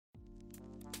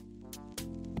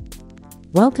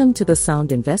Welcome to the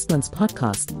Sound Investments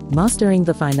Podcast, Mastering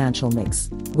the Financial Mix,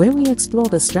 where we explore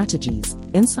the strategies,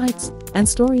 insights, and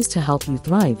stories to help you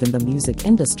thrive in the music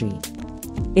industry.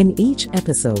 In each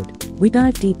episode, we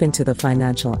dive deep into the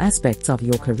financial aspects of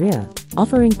your career,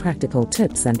 offering practical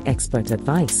tips and expert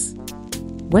advice.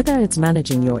 Whether it's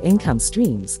managing your income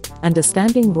streams,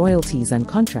 understanding royalties and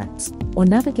contracts, or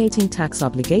navigating tax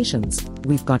obligations,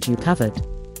 we've got you covered.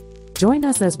 Join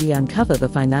us as we uncover the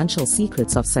financial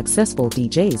secrets of successful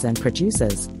DJs and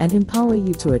producers and empower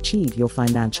you to achieve your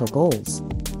financial goals.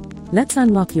 Let's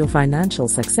unlock your financial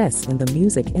success in the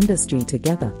music industry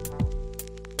together.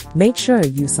 Make sure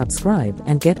you subscribe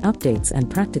and get updates and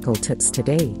practical tips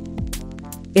today.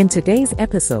 In today's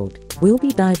episode, we'll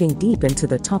be diving deep into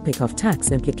the topic of tax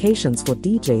implications for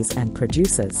DJs and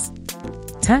producers.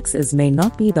 Taxes may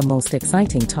not be the most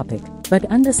exciting topic, but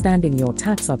understanding your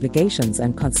tax obligations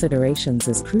and considerations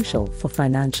is crucial for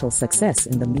financial success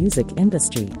in the music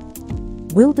industry.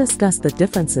 We'll discuss the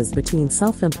differences between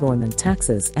self-employment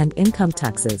taxes and income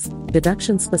taxes,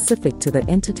 deductions specific to the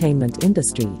entertainment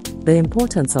industry, the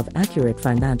importance of accurate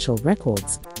financial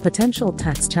records, potential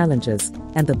tax challenges,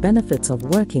 and the benefits of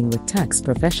working with tax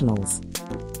professionals.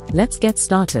 Let's get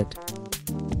started.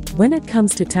 When it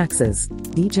comes to taxes,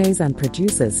 DJs and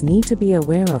producers need to be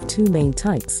aware of two main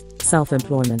types: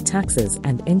 self-employment taxes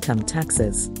and income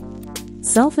taxes.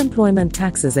 Self-employment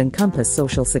taxes encompass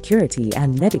Social Security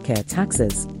and Medicare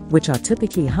taxes, which are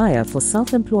typically higher for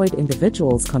self-employed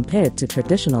individuals compared to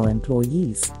traditional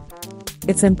employees.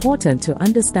 It's important to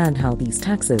understand how these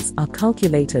taxes are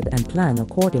calculated and plan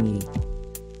accordingly.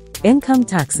 Income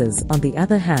taxes, on the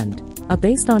other hand, are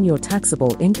based on your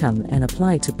taxable income and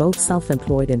apply to both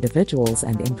self-employed individuals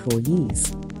and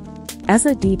employees. As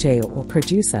a DJ or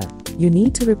producer, you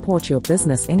need to report your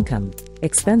business income,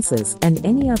 expenses, and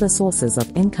any other sources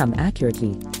of income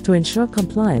accurately to ensure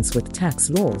compliance with tax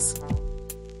laws.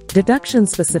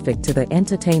 Deductions specific to the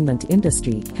entertainment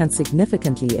industry can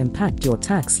significantly impact your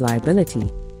tax liability.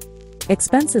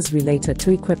 Expenses related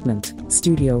to equipment,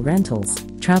 studio rentals,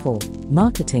 travel,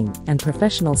 marketing, and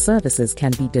professional services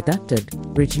can be deducted,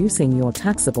 reducing your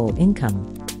taxable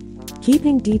income.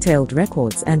 Keeping detailed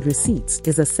records and receipts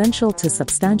is essential to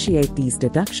substantiate these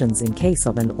deductions in case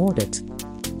of an audit.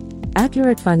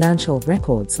 Accurate financial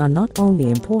records are not only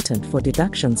important for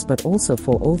deductions but also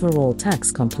for overall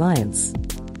tax compliance.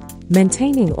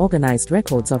 Maintaining organized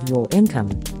records of your income,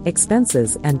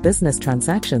 expenses, and business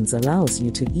transactions allows you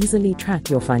to easily track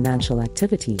your financial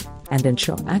activity and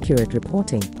ensure accurate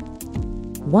reporting.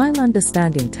 While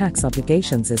understanding tax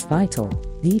obligations is vital,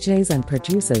 DJs and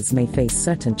producers may face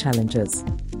certain challenges.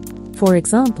 For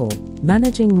example,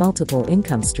 managing multiple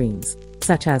income streams,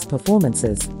 such as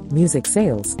performances, music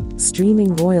sales,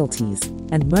 streaming royalties,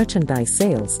 and merchandise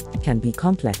sales, can be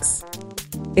complex.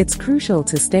 It's crucial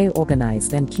to stay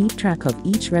organized and keep track of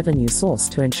each revenue source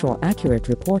to ensure accurate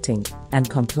reporting and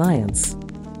compliance.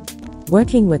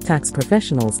 Working with tax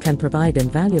professionals can provide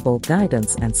invaluable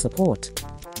guidance and support.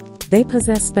 They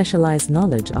possess specialized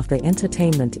knowledge of the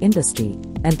entertainment industry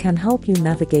and can help you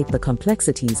navigate the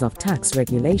complexities of tax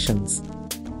regulations.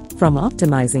 From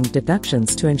optimizing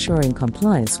deductions to ensuring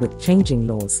compliance with changing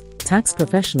laws, tax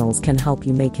professionals can help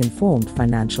you make informed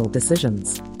financial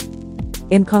decisions.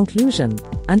 In conclusion,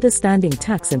 understanding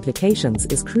tax implications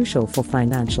is crucial for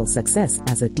financial success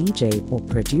as a DJ or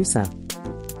producer.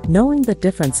 Knowing the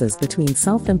differences between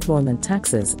self-employment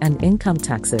taxes and income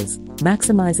taxes,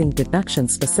 maximizing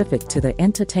deductions specific to the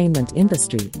entertainment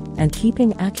industry, and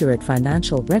keeping accurate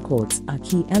financial records are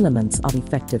key elements of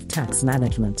effective tax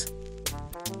management.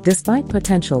 Despite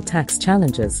potential tax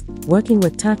challenges, working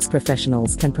with tax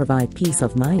professionals can provide peace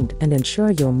of mind and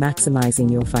ensure you're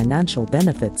maximizing your financial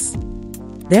benefits.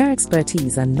 Their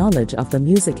expertise and knowledge of the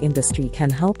music industry can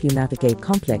help you navigate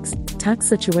complex tax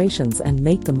situations and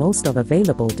make the most of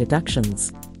available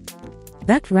deductions.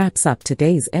 That wraps up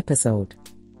today's episode.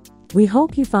 We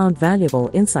hope you found valuable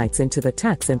insights into the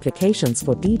tax implications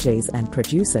for DJs and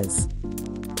producers.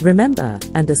 Remember,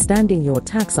 understanding your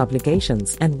tax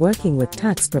obligations and working with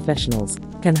tax professionals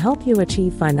can help you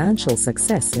achieve financial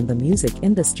success in the music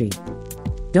industry.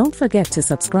 Don't forget to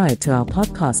subscribe to our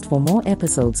podcast for more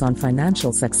episodes on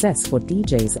financial success for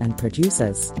DJs and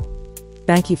producers.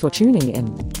 Thank you for tuning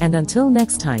in, and until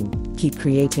next time, keep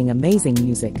creating amazing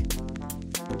music.